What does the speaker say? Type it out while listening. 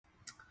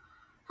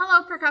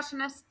Hello,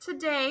 percussionists.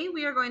 Today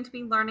we are going to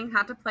be learning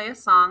how to play a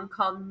song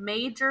called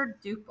Major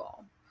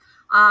Duple.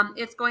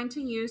 It's going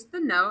to use the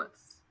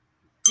notes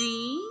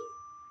D,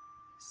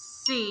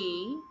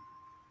 C,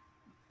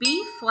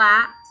 B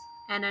flat,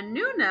 and a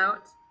new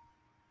note,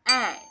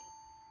 A,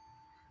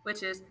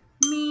 which is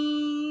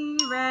mi,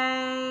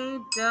 re,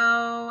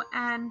 do,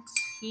 and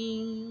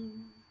ti.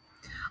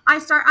 I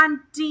start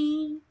on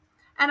D,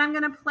 and I'm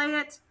going to play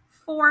it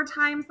 4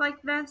 times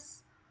like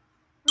this.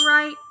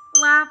 Right,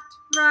 left,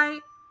 try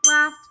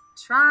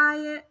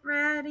it,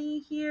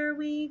 ready, here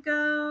we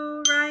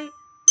go. Right,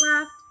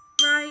 left.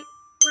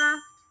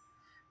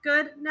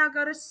 Good, now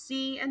go to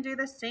C and do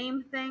the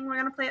same thing. We're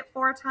gonna play it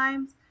 4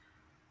 times.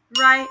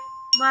 Right,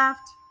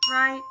 left,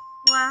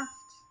 left.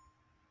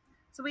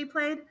 So we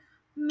played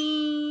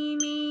me,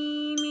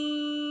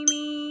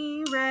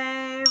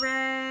 re.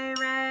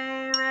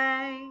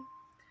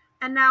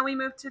 And now we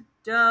move to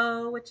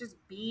do, which is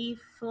B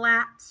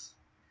flat.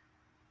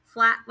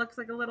 Flat looks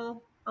like a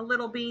little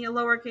b, a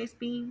lowercase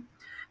b.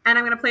 And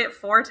I'm going to play it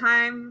 4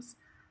 times.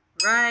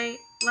 Right,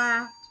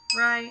 left,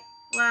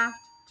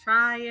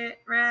 try it,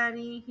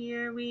 ready,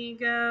 here we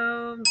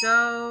go.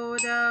 Do,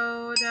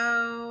 do,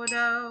 do,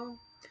 do.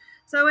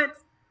 So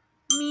it's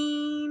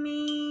me,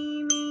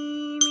 re,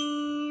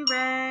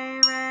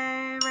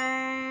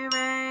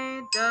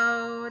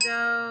 do,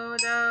 do,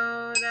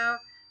 do, do.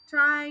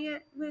 Try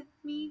it with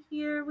me,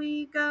 here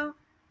we go.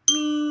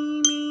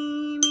 Me,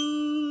 re,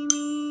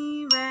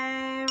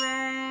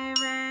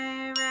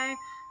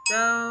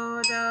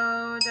 do,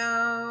 do,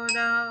 do,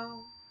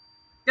 do.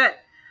 Good.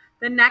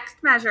 The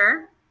next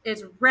measure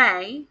is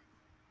re,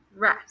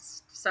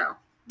 rest. So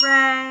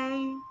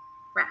re,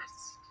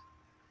 rest,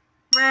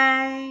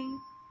 re,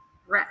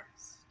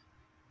 rest,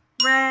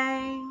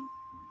 re,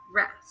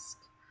 rest.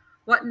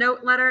 What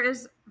note letter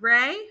is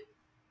re?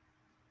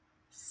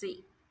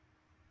 C.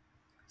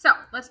 So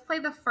let's play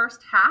the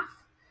first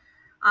half.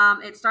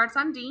 It starts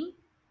on D,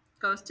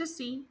 goes to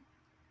C,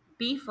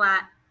 B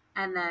flat,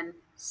 and then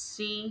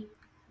C,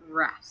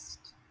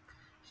 rest.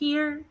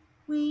 Here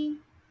we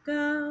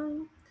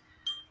go.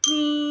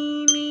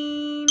 Me,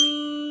 re,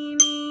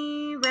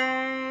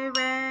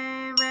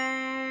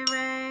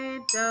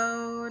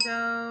 do,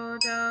 do,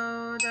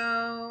 do,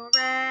 do,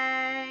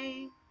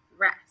 re,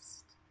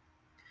 rest.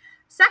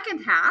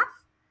 Second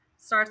half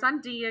starts on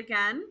D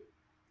again,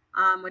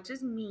 which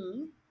is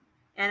me,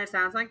 and it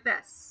sounds like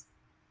this.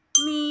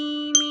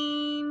 Me.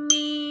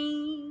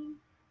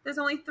 There's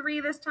only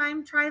 3 this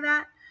time. Try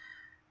that.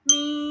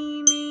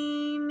 Me.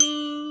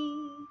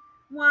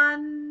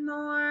 One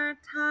more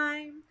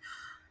time.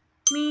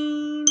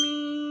 Me.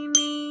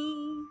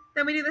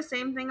 Then we do the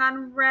same thing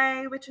on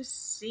re, which is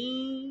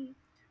C.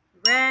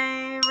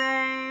 Re.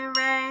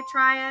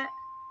 Try it.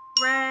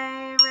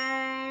 Re.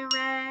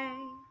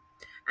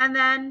 And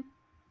then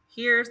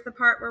here's the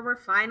part where we're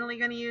finally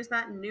going to use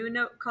that new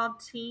note called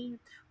T.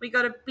 We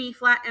go to B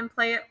flat and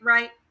play it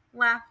right,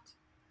 left.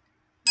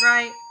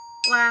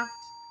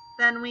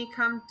 Then we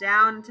come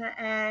down to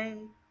A,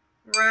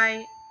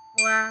 right,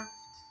 left,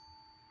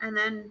 and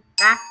then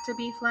back to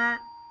B flat.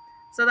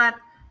 So that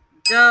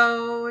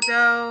do,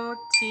 do,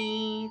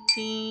 ti,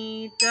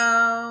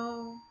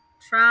 do.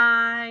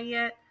 Try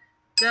it.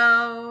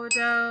 Do,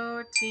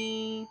 do,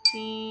 ti,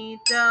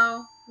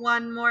 do.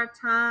 One more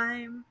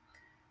time.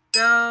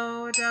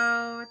 Do,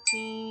 do,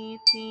 ti,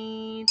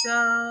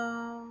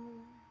 do.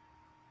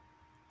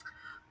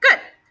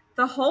 Good.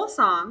 The whole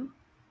song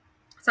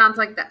sounds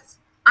like this.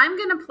 I'm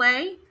going to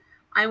play.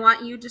 I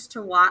want you just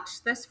to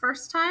watch this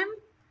first time,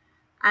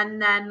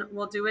 and then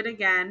we'll do it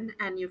again,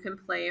 and you can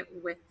play it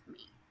with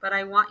me. But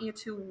I want you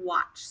to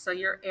watch, so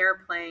you're air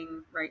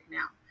playing right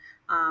now.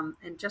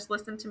 And just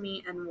listen to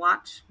me and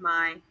watch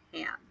my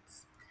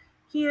hands.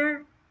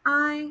 Here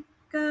I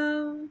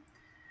go.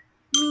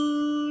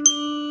 Me,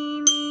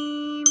 re,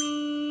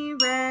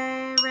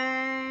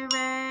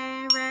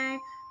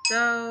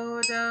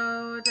 do,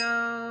 do,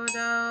 do,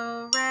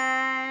 do,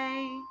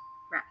 re,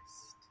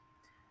 rest.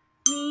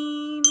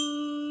 Me,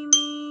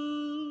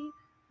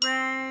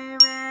 re,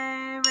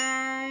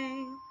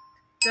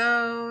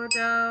 do,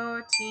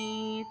 do,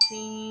 ti,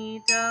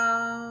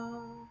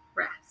 do,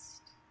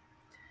 rest.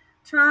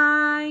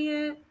 Try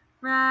it,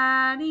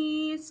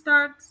 ready,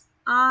 starts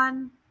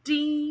on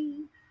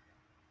D.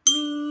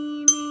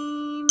 Me, re,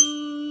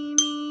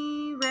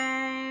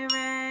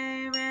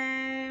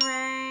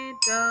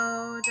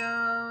 do,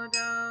 do,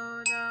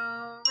 do, do,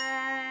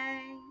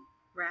 re,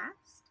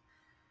 rest.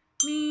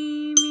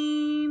 Me,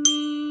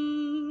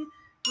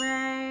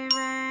 re,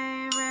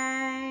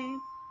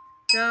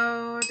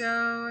 do,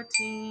 do,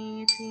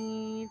 ti,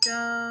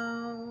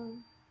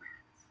 do,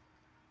 rest.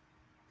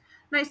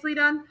 Nicely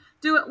done.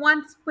 Do it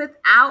once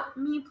without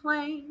me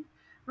playing.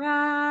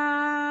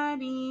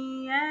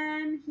 Ready,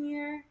 and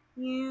here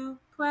you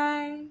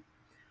play.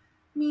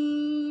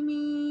 Me,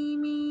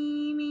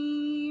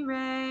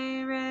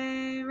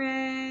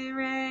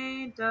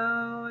 re,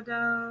 do,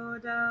 do,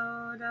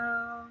 do,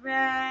 do,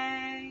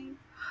 re.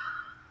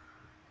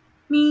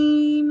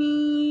 Me,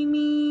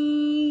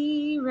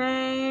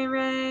 re,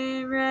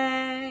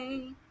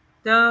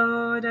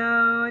 Do,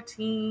 do,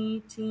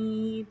 ti,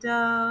 ti,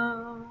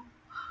 do.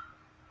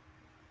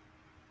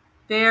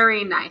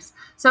 Very nice.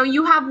 So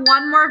you have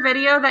one more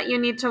video that you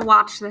need to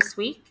watch this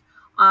week.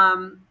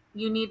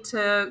 You need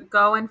to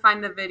go and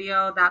find the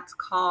video that's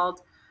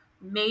called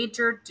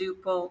Major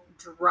Duple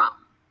Drum.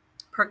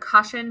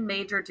 Percussion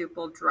Major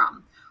Duple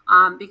Drum.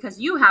 Because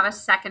you have a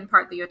second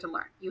part that you have to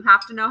learn. You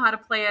have to know how to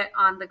play it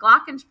on the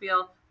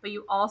glockenspiel, but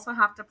you also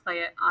have to play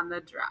it on the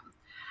drum.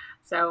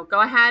 So go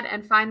ahead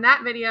and find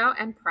that video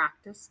and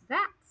practice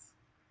that.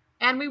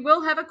 And we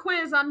will have a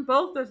quiz on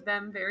both of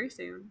them very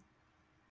soon.